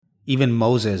Even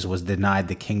Moses was denied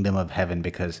the kingdom of heaven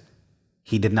because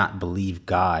he did not believe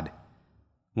God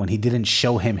when he didn't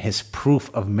show him his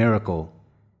proof of miracle,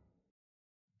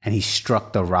 and he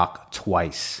struck the rock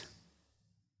twice.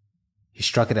 He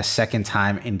struck it a second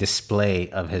time in display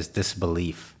of his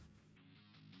disbelief.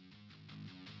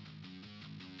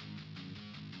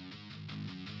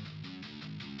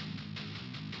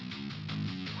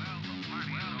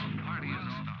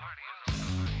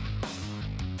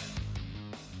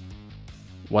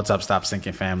 What's up, Stop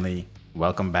Sinking family?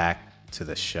 Welcome back to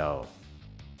the show.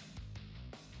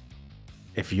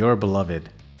 If your beloved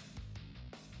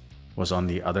was on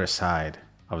the other side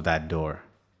of that door,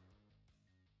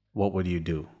 what would you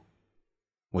do?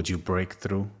 Would you break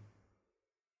through?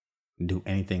 Do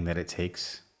anything that it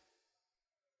takes?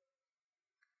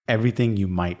 Everything you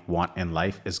might want in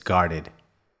life is guarded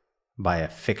by a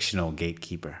fictional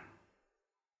gatekeeper,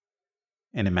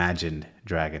 an imagined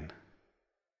dragon.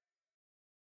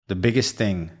 The biggest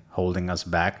thing holding us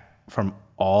back from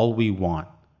all we want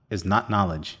is not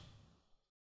knowledge.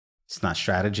 It's not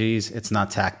strategies. It's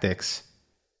not tactics.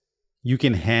 You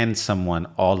can hand someone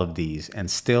all of these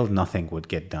and still nothing would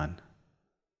get done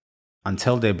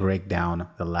until they break down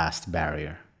the last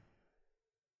barrier,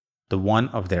 the one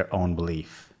of their own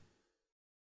belief.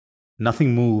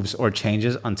 Nothing moves or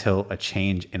changes until a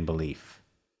change in belief.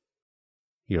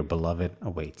 Your beloved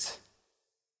awaits.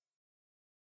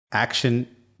 Action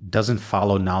doesn't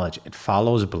follow knowledge, it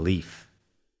follows belief.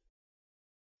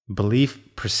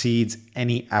 Belief precedes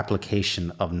any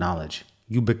application of knowledge.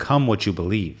 You become what you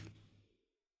believe.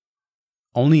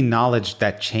 Only knowledge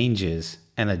that changes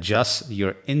and adjusts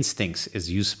your instincts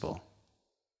is useful.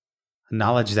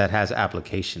 Knowledge that has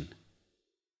application.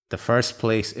 The first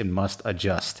place it must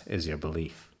adjust is your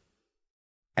belief.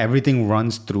 Everything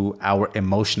runs through our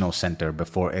emotional center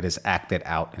before it is acted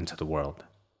out into the world.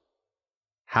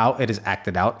 How it is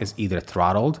acted out is either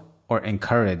throttled or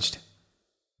encouraged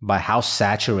by how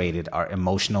saturated our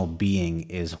emotional being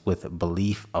is with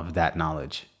belief of that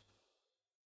knowledge.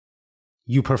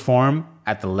 You perform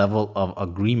at the level of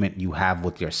agreement you have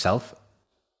with yourself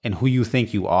and who you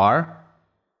think you are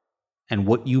and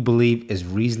what you believe is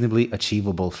reasonably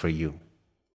achievable for you.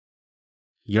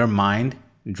 Your mind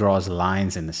draws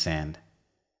lines in the sand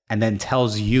and then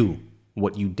tells you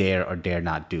what you dare or dare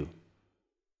not do.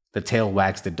 The tail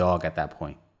wags the dog at that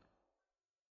point.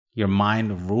 Your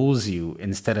mind rules you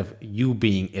instead of you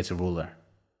being its ruler.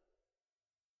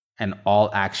 And all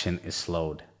action is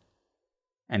slowed.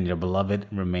 And your beloved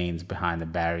remains behind the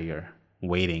barrier,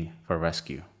 waiting for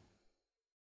rescue.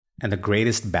 And the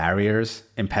greatest barriers,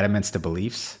 impediments to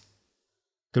beliefs,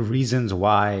 the reasons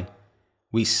why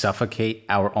we suffocate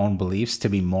our own beliefs to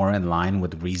be more in line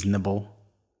with the reasonable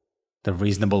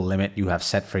limit you have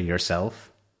set for yourself.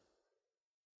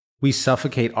 We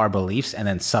suffocate our beliefs and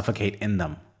then suffocate in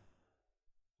them.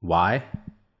 Why?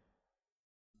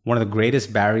 One of the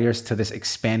greatest barriers to this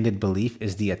expanded belief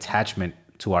is the attachment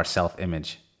to our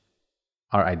self-image,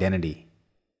 our identity,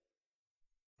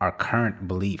 our current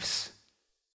beliefs.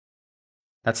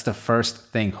 That's the first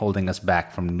thing holding us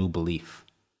back from new belief,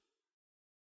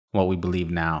 what we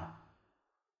believe now.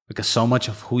 Because so much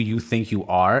of who you think you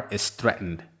are is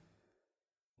threatened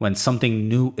when something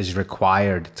new is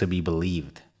required to be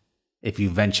believed. If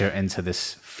you venture into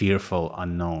this fearful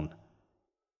unknown,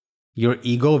 your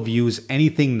ego views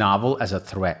anything novel as a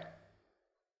threat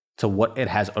to what it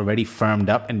has already firmed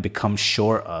up and become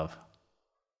sure of.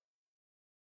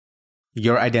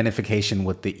 Your identification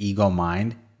with the ego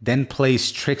mind then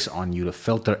plays tricks on you to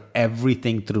filter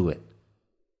everything through it.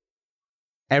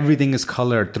 Everything is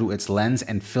colored through its lens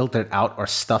and filtered out or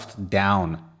stuffed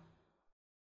down.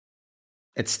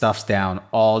 It stuffs down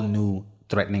all new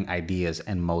threatening ideas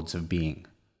and modes of being.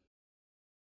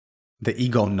 The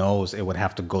ego knows it would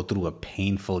have to go through a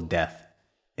painful death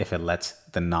if it lets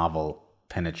the novel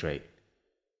penetrate.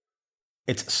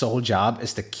 Its sole job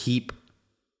is to keep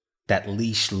that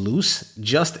leash loose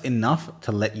just enough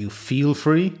to let you feel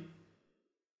free,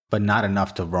 but not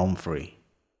enough to roam free.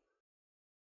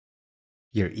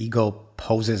 Your ego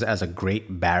poses as a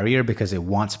great barrier because it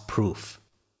wants proof.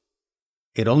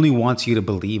 It only wants you to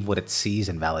believe what it sees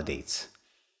and validates.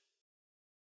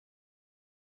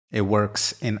 It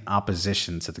works in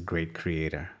opposition to the great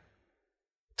creator,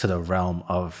 to the realm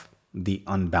of the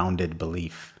unbounded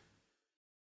belief.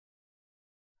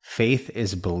 Faith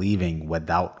is believing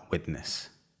without witness,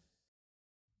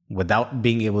 without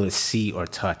being able to see or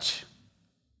touch.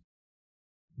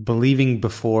 Believing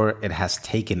before it has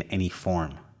taken any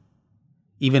form.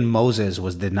 Even Moses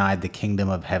was denied the kingdom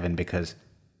of heaven because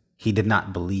he did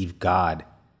not believe God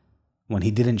when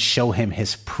he didn't show him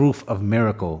his proof of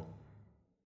miracle,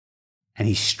 and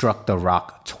he struck the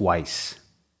rock twice.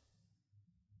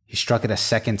 He struck it a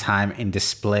second time in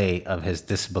display of his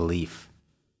disbelief.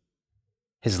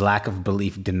 His lack of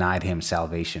belief denied him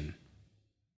salvation,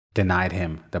 denied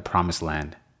him the promised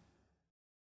land.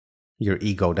 Your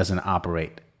ego doesn't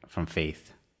operate from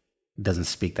faith. It doesn't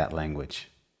speak that language.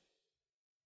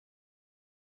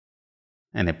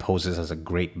 And it poses as a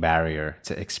great barrier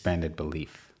to expanded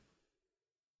belief.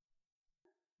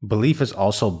 Belief is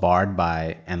also barred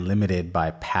by and limited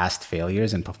by past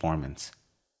failures and performance.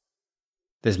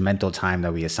 This mental time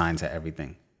that we assign to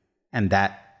everything. And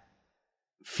that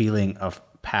feeling of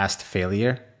past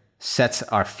failure sets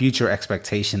our future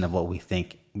expectation of what we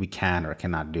think we can or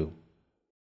cannot do.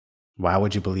 Why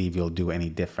would you believe you'll do any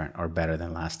different or better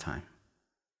than last time?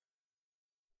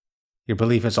 Your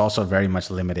belief is also very much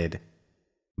limited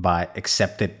by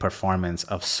accepted performance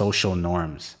of social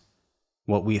norms,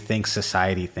 what we think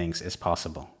society thinks is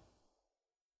possible.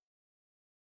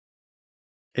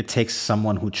 It takes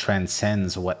someone who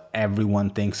transcends what everyone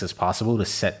thinks is possible to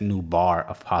set new bar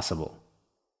of possible.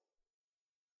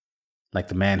 Like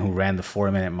the man who ran the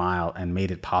 4-minute mile and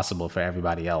made it possible for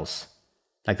everybody else.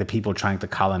 Like the people trying to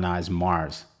colonize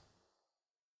Mars.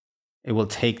 It will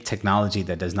take technology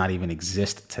that does not even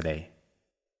exist today.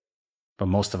 But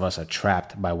most of us are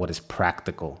trapped by what is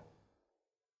practical.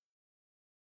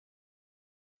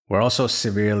 We're also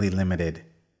severely limited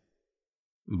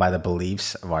by the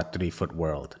beliefs of our 3-foot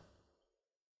world.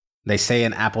 They say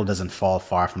an apple doesn't fall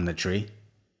far from the tree.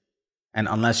 And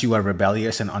unless you are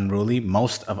rebellious and unruly,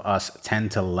 most of us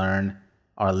tend to learn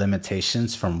our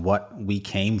limitations from what we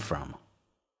came from.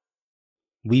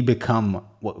 We become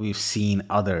what we've seen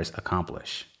others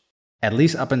accomplish. At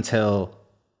least up until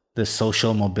the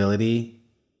social mobility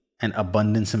and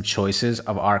abundance of choices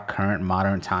of our current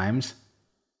modern times,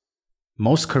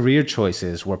 most career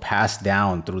choices were passed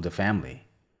down through the family.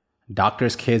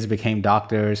 Doctors' kids became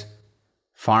doctors,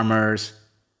 farmers,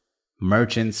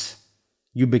 merchants.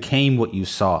 You became what you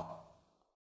saw.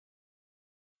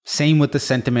 Same with the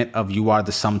sentiment of you are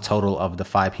the sum total of the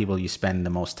 5 people you spend the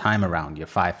most time around, your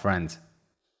 5 friends.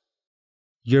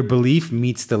 Your belief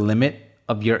meets the limit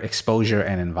of your exposure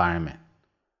and environment.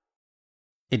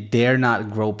 It dare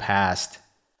not grow past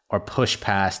or push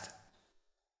past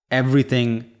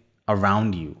everything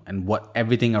around you and what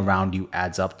everything around you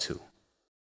adds up to.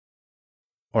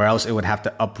 Or else it would have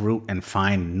to uproot and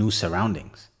find new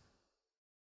surroundings.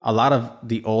 A lot of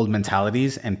the old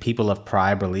mentalities and people of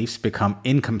prior beliefs become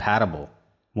incompatible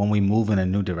when we move in a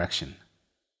new direction.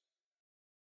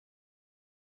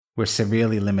 We're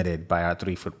severely limited by our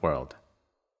 3-foot world.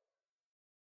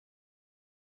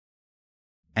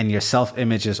 And your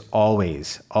self-image is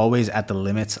always at the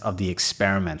limits of the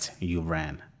experiment you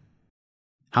ran.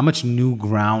 How much new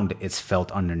ground it's felt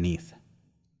underneath.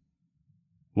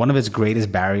 One of its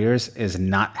greatest barriers is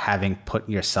not having put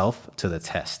yourself to the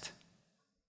test.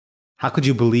 How could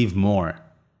you believe more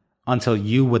until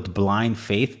you, with blind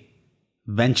faith,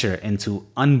 venture into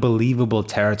unbelievable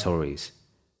territories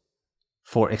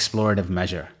for explorative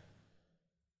measure?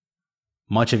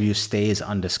 Much of you stays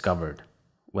undiscovered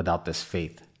without this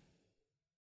faith.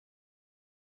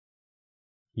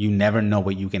 You never know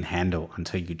what you can handle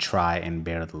until you try and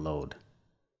bear the load.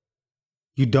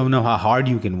 You don't know how hard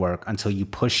you can work until you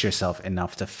push yourself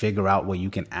enough to figure out what you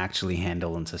can actually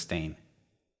handle and sustain.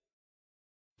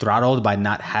 Throttled by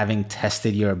not having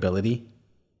tested your ability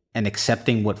and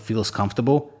accepting what feels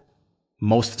comfortable,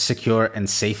 most secure and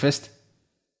safest,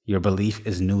 your belief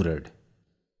is neutered.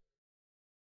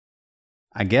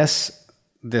 I guess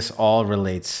this all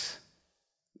relates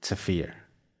to fear.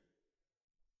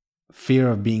 Fear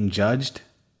of being judged.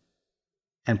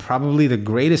 And probably the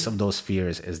greatest of those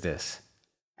fears is this.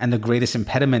 And the greatest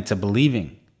impediment to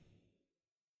believing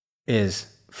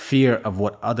is fear of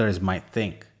what others might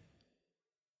think.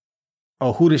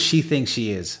 Oh, who does she think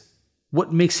she is?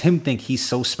 What makes him think he's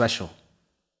so special?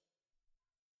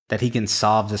 That he can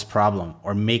solve this problem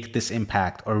or make this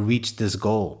impact or reach this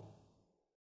goal.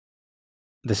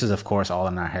 This is, of course, all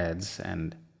in our heads,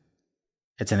 and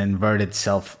it's an inverted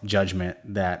self-judgment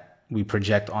that we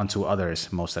project onto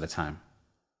others most of the time.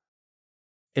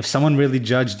 If someone really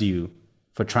judged you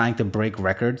for trying to break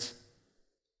records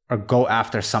or go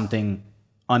after something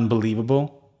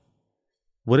unbelievable,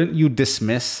 wouldn't you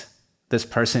dismiss this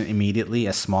person immediately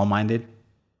as small-minded?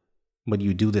 But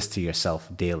you do this to yourself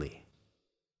daily.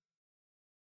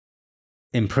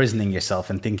 Imprisoning yourself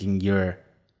and thinking you're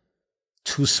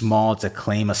too small to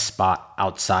claim a spot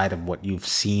outside of what you've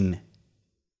seen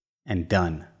and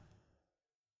done.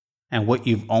 And what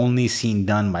you've only seen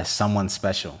done by someone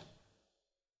special.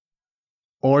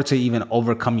 or to even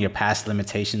overcome your past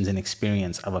limitations and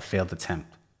experience of a failed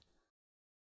attempt.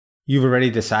 You've already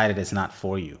decided it's not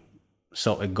for you,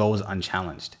 so it goes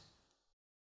unchallenged.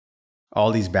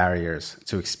 All these barriers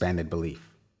to expanded belief.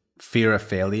 Fear of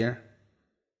failure.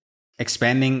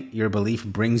 Expanding your belief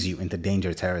brings you into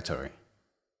danger territory.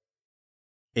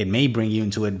 It may bring you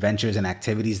into adventures and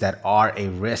activities that are a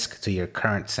risk to your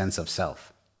current sense of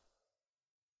self.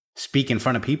 Speak in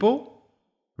front of people?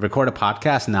 Record a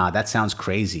podcast? Nah, that sounds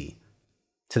crazy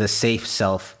to the safe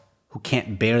self who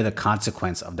can't bear the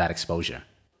consequence of that exposure.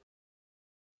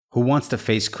 Who wants to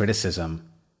face criticism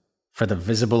for the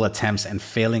visible attempts and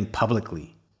failing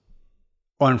publicly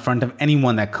or in front of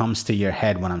anyone that comes to your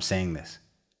head when I'm saying this?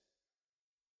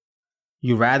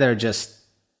 You rather just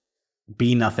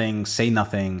be nothing, say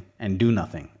nothing, and do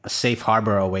nothing, a safe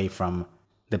harbor away from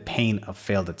the pain of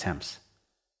failed attempts.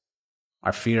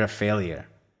 Our fear of failure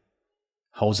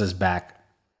holds us back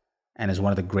and is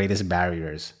one of the greatest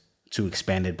barriers to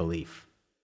expanded belief.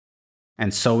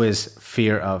 And so is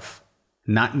fear of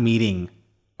not meeting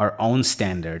our own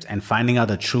standards and finding out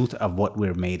the truth of what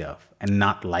we're made of and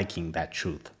not liking that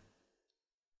truth.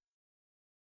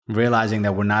 Realizing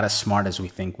that we're not as smart as we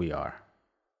think we are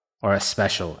or as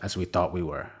special as we thought we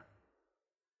were.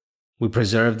 We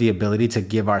preserve the ability to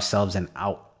give ourselves an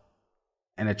out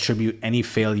and attribute any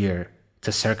failure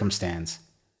to circumstance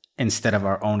instead of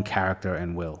our own character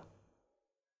and will.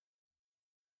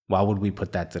 Why would we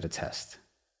put that to the test?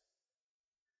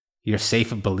 Your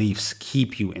safe beliefs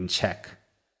keep you in check.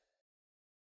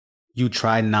 You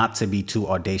try not to be too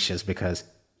audacious because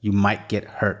you might get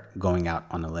hurt going out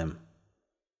on a limb.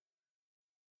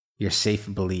 Your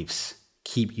safe beliefs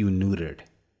keep you neutered.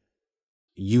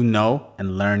 You know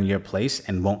and learn your place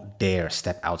and won't dare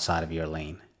step outside of your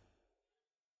lane.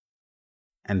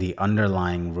 And the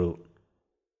underlying root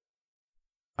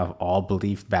of all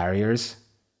belief barriers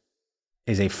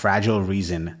is a fragile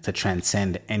reason to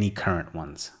transcend any current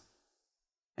ones.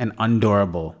 An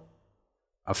undurable,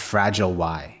 a fragile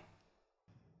why,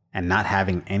 and not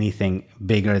having anything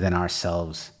bigger than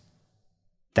ourselves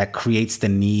that creates the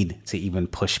need to even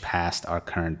push past our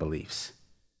current beliefs.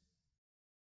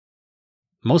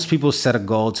 Most people set a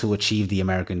goal to achieve the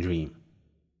American dream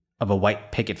of a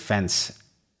white picket fence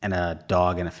and a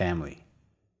dog and a family.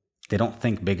 They don't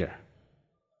think bigger.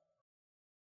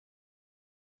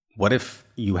 What if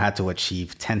you had to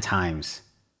achieve 10 times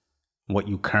what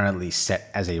you currently set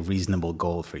as a reasonable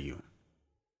goal for you?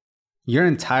 Your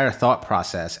entire thought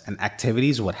process and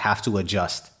activities would have to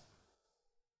adjust.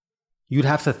 You'd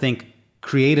have to think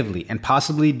creatively and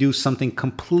possibly do something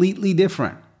completely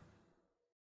different.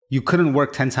 You couldn't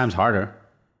work 10 times harder.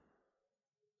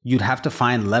 You'd have to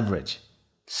find leverage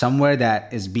somewhere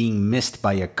that is being missed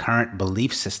by your current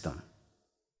belief system.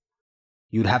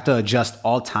 You'd have to adjust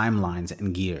all timelines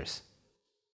and gears.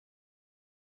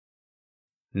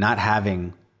 Not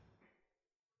having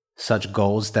such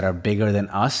goals that are bigger than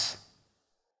us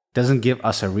doesn't give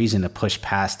us a reason to push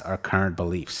past our current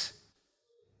beliefs.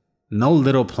 No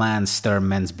little plans stir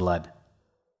men's blood.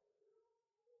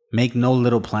 Make no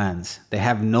little plans. They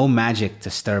have no magic to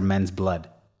stir men's blood,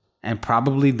 and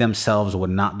probably themselves would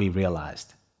not be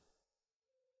realized.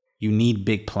 You need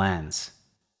big plans.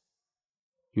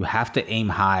 You have to aim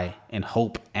high in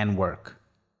hope and work.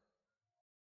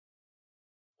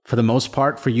 For the most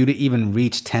part, for you to even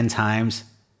reach 10 times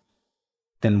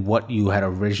than what you had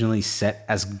originally set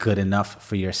as good enough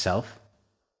for yourself,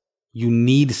 you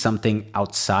need something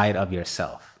outside of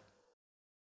yourself.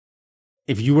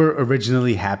 If you were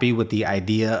originally happy with the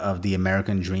idea of the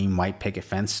American dream white picket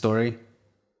fence story,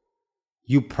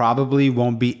 you probably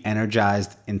won't be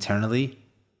energized internally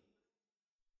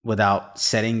without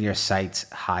setting your sights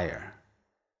higher.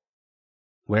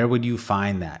 Where would you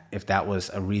find that if that was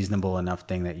a reasonable enough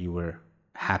thing that you were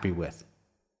happy with?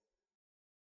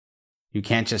 You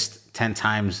can't just 10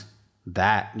 times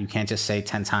that. You can't just say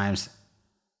 10 times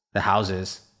the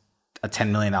houses, a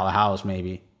 $10 million house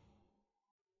maybe.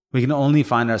 We can only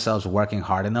find ourselves working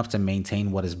hard enough to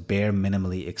maintain what is bare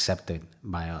minimally accepted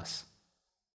by us.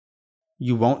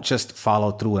 You won't just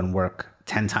follow through and work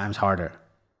 10 times harder.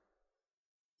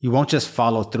 You won't just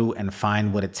follow through and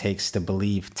find what it takes to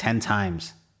believe 10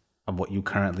 times of what you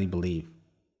currently believe,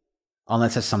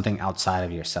 unless it's something outside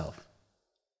of yourself.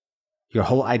 Your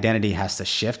whole identity has to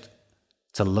shift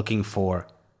to looking for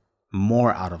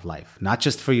more out of life, not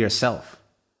just for yourself,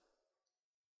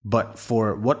 but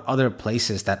for what other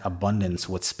places that abundance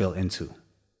would spill into.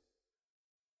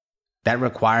 That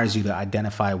requires you to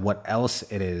identify what else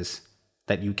it is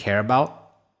that you care about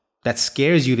that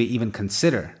scares you to even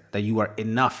consider that you are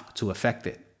enough to affect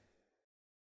it.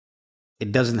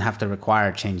 It doesn't have to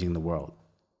require changing the world.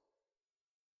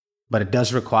 But it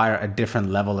does require a different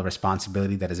level of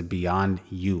responsibility that is beyond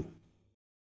you.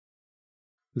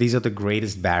 These are the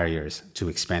greatest barriers to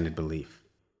expanded belief,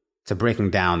 to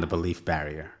breaking down the belief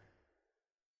barrier.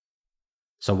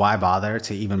 So why bother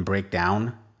to even break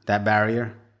down that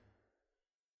barrier?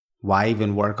 Why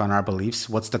even work on our beliefs?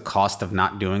 What's the cost of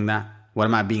not doing that? What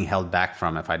am I being held back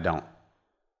from if I don't?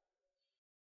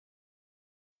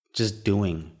 Just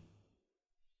doing.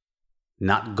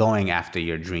 Not going after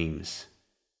your dreams.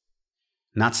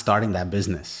 Not starting that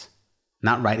business.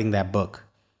 Not writing that book.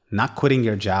 Not quitting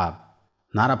your job.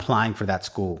 Not applying for that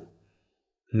school.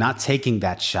 Not taking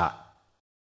that shot.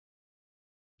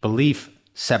 Belief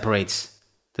separates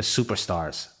the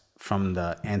superstars from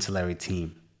the ancillary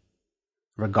team.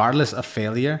 Regardless of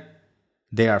failure,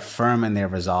 they are firm in their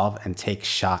resolve and take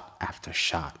shot after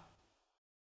shot.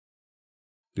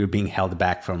 You're being held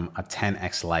back from a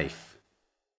 10x life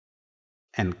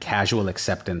and casual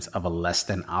acceptance of a less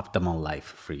than optimal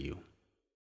life for you.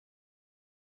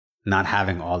 Not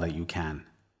having all that you can.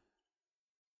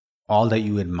 All that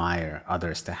you admire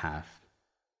others to have.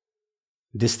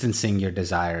 Distancing your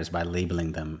desires by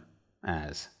labeling them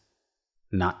as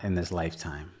not in this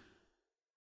lifetime.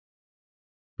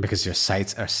 Because your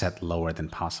sights are set lower than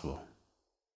possible.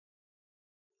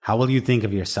 How will you think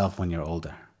of yourself when you're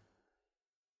older?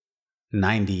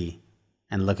 90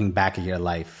 and looking back at your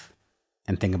life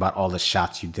and think about all the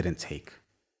shots you didn't take.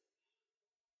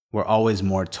 We're always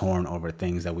more torn over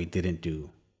things that we didn't do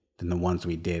than the ones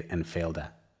we did and failed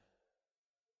at.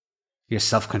 Your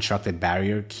self-constructed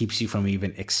barrier keeps you from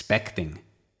even expecting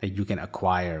that you can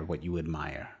acquire what you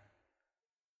admire.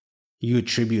 You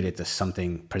attribute it to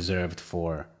something preserved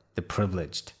for the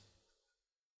privileged.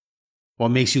 What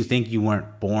makes you think you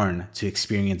weren't born to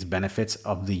experience benefits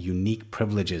of the unique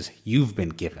privileges you've been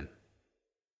given?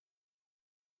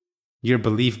 Your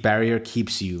belief barrier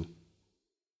keeps you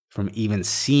from even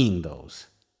seeing those.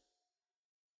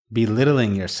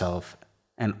 Belittling yourself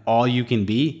and all you can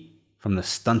be from the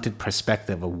stunted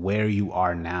perspective of where you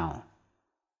are now.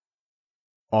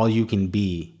 All you can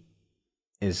be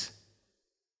is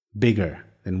bigger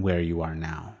than where you are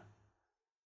now.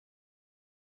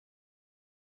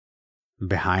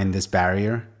 Behind this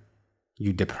barrier,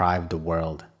 you deprive the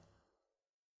world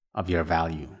of your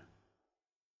value.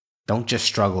 Don't just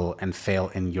struggle and fail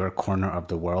in your corner of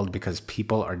the world because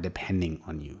people are depending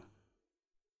on you.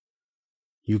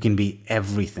 You can be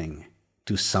everything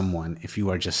to someone if you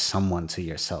are just someone to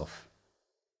yourself.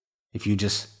 If you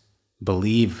just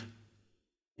believe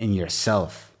in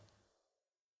yourself,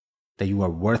 that you are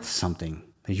worth something,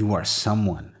 that you are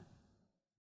someone.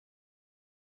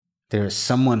 There is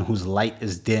someone whose light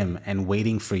is dim and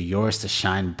waiting for yours to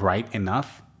shine bright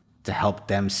enough to help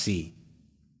them see.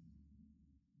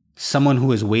 Someone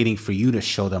who is waiting for you to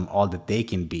show them all that they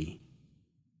can be.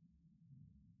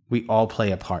 We all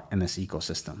play a part in this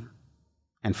ecosystem.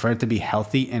 And for it to be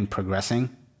healthy and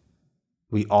progressing,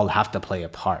 we all have to play a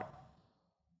part.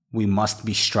 We must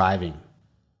be striving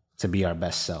to be our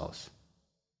best selves.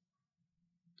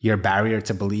 Your barrier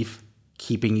to belief,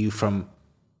 keeping you from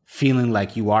feeling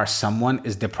like you are someone,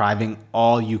 is depriving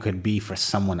all you could be for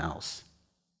someone else.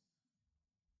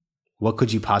 What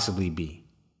could you possibly be?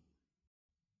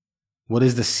 What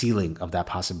is the ceiling of that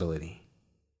possibility?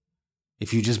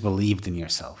 If you just believed in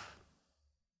yourself.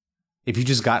 If you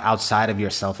just got outside of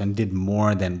yourself and did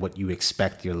more than what you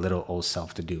expect your little old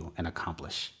self to do and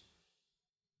accomplish.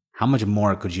 How much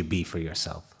more could you be for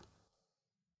yourself?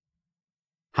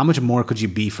 How much more could you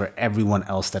be for everyone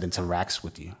else that interacts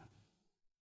with you?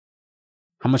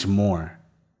 How much more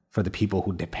for the people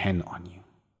who depend on you?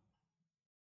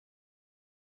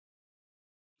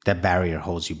 That barrier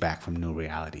holds you back from new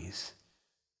realities.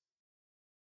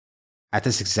 At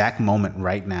this exact moment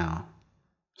right now,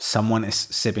 someone is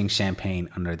sipping champagne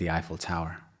under the Eiffel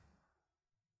Tower.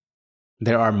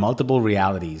 There are multiple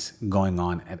realities going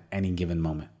on at any given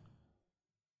moment.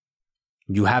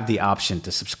 You have the option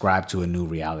to subscribe to a new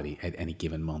reality at any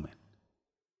given moment.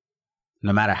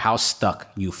 No matter how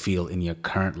stuck you feel in your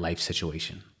current life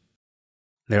situation,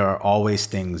 there are always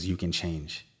things you can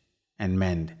change and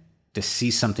mend to see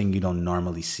something you don't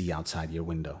normally see outside your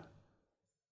window.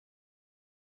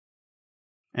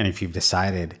 And if you've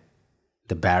decided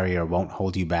the barrier won't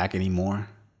hold you back anymore,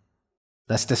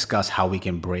 let's discuss how we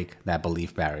can break that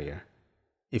belief barrier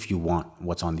if you want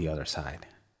what's on the other side.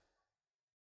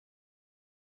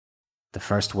 The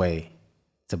first way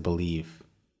to believe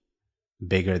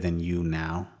bigger than you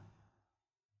now,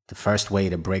 the first way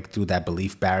to break through that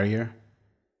belief barrier,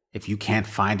 if you can't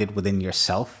find it within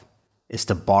yourself, is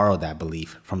to borrow that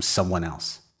belief from someone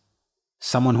else.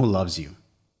 Someone who loves you.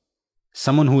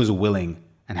 Someone who is willing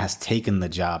and has taken the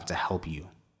job to help you.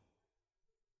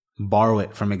 Borrow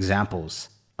it from examples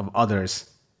of others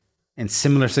in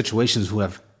similar situations who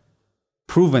have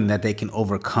proven that they can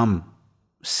overcome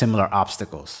similar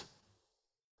obstacles.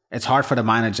 It's hard for the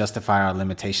mind to justify our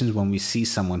limitations when we see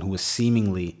someone who is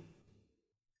seemingly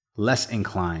less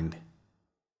inclined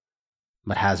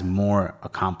but has more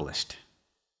accomplished.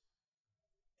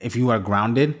 If you are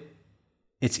grounded,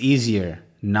 it's easier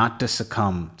not to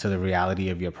succumb to the reality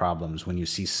of your problems when you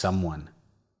see someone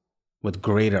with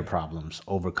greater problems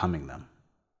overcoming them.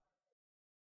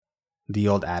 The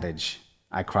old adage,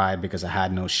 I cried because I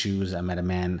had no shoes, I met a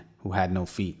man who had no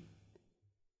feet.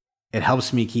 It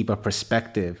helps me keep a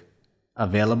perspective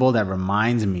available that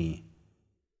reminds me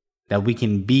that we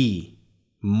can be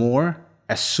more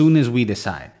as soon as we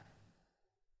decide.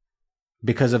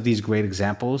 Because of these great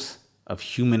examples of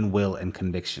human will and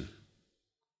conviction.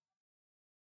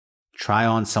 Try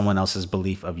on someone else's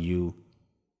belief of you,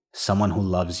 someone who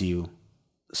loves you,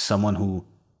 someone who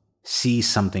sees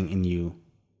something in you.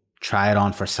 Try it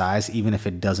on for size, even if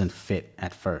it doesn't fit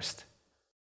at first.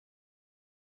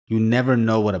 You never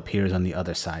know what appears on the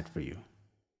other side for you.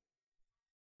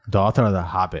 The author of The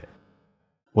Hobbit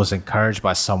was encouraged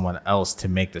by someone else to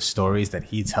make the stories that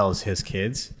he tells his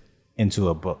kids into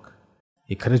a book.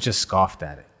 He could have just scoffed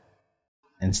at it.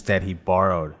 Instead, he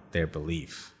borrowed their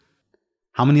belief.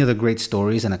 How many other great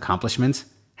stories and accomplishments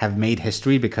have made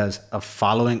history because of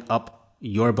following up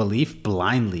your belief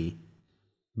blindly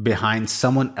behind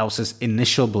someone else's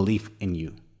initial belief in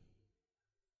you?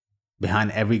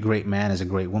 Behind every great man is a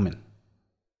great woman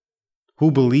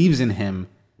who believes in him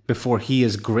before he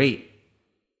is great,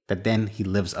 that then he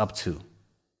lives up to.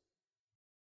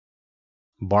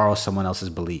 Borrow someone else's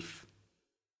belief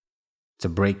to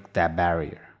break that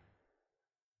barrier.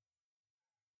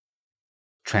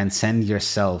 Transcend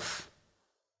yourself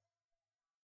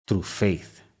through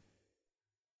faith.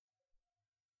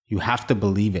 You have to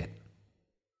believe it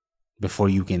before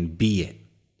you can be it,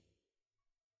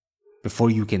 before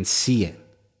you can see it.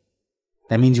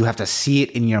 That means you have to see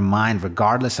it in your mind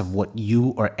regardless of what you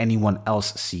or anyone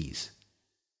else sees.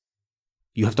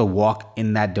 You have to walk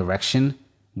in that direction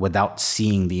without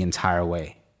seeing the entire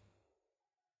way.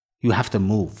 You have to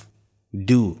move,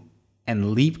 do,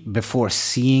 and leap before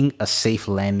seeing a safe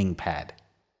landing pad.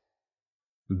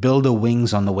 Build the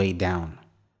wings on the way down.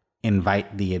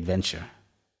 Invite the adventure.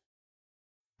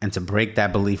 And to break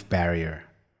that belief barrier,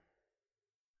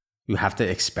 you have to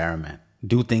experiment.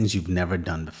 Do things you've never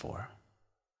done before.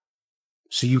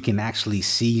 So you can actually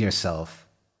see yourself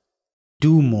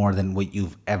do more than what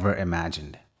you've ever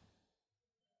imagined.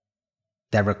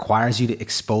 That requires you to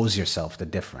expose yourself to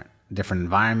different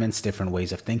environments, different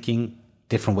ways of thinking,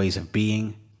 different ways of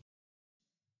being.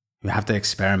 You have to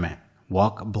experiment.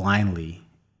 Walk blindly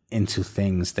into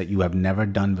things that you have never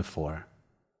done before.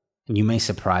 And you may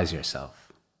surprise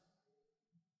yourself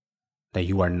that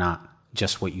you are not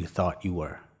just what you thought you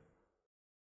were.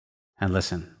 And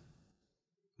listen,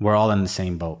 we're all in the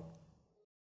same boat.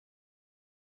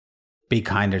 Be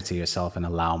kinder to yourself and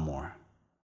allow more.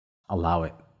 Allow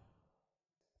it.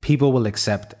 People will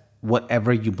accept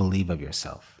whatever you believe of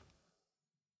yourself.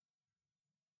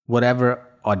 Whatever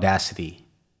audacity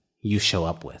you show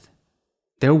up with.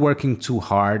 They're working too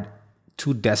hard,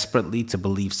 too desperately to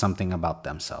believe something about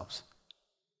themselves.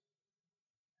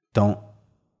 Don't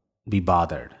be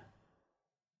bothered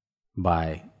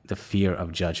by the fear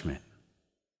of judgment,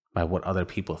 by what other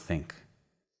people think.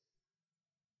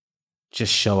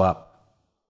 Just show up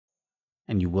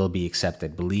and you will be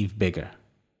accepted. Believe bigger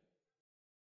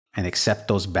and accept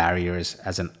those barriers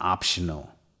as an optional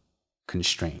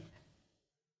constraint.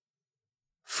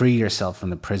 Free yourself from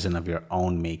the prison of your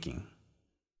own making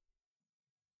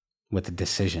with the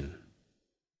decision,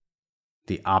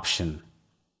 the option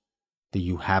that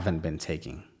you haven't been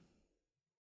taking.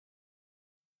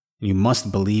 You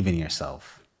must believe in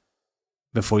yourself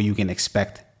before you can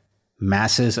expect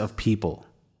masses of people,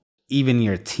 even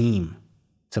your team,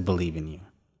 to believe in you.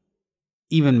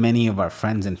 Even many of our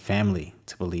friends and family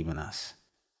to believe in us.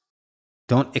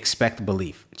 Don't expect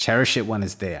belief. Cherish it when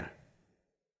it's there.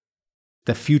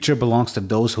 The future belongs to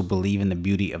those who believe in the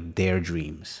beauty of their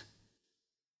dreams.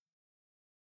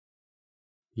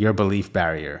 Your belief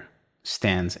barrier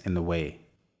stands in the way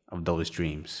of those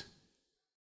dreams.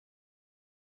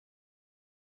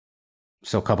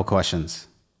 So a couple questions.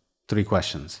 3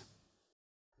 questions.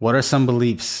 What are some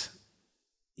beliefs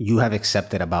you have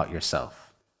accepted about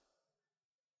yourself?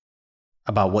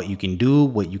 About what you can do,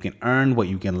 what you can earn, what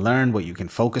you can learn, what you can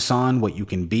focus on, what you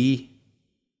can be.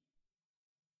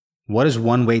 What is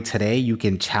one way today you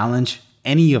can challenge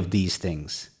any of these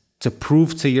things to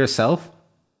prove to yourself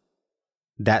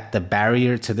that the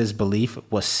barrier to this belief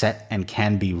was set and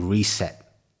can be reset.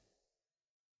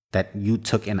 That you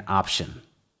took an option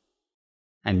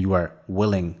and you are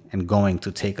willing and going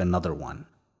to take another one.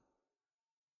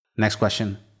 Next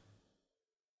question.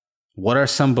 What are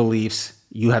some beliefs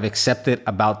you have accepted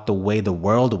about the way the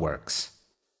world works?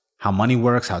 How money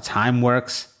works, how time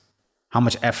works, how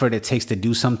much effort it takes to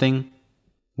do something,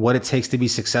 what it takes to be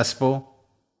successful?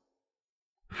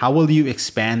 How will you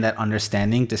expand that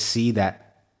understanding to see that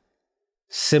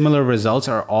similar results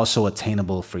are also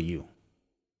attainable for you?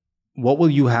 What will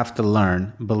you have to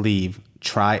learn, believe,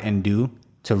 try, and do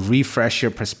to refresh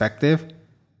your perspective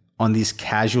on these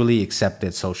casually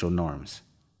accepted social norms?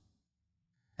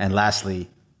 And lastly,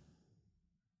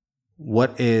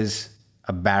 what is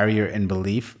a barrier in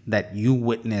belief that you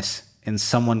witness in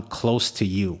someone close to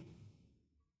you?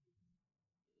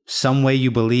 Some way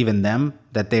you believe in them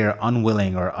that they are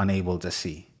unwilling or unable to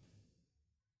see.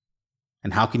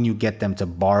 And how can you get them to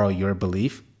borrow your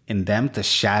belief in them to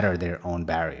shatter their own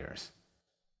barriers?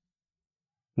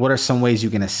 What are some ways you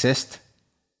can assist?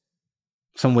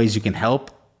 Some ways you can help?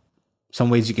 Some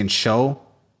ways you can show?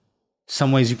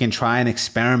 Some ways you can try and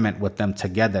experiment with them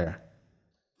together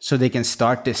so they can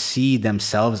start to see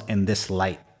themselves in this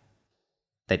light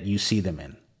that you see them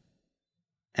in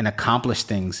and accomplish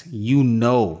things you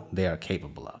know they are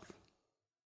capable of.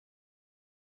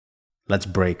 Let's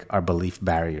break our belief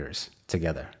barriers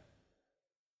together.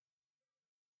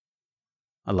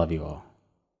 I love you all.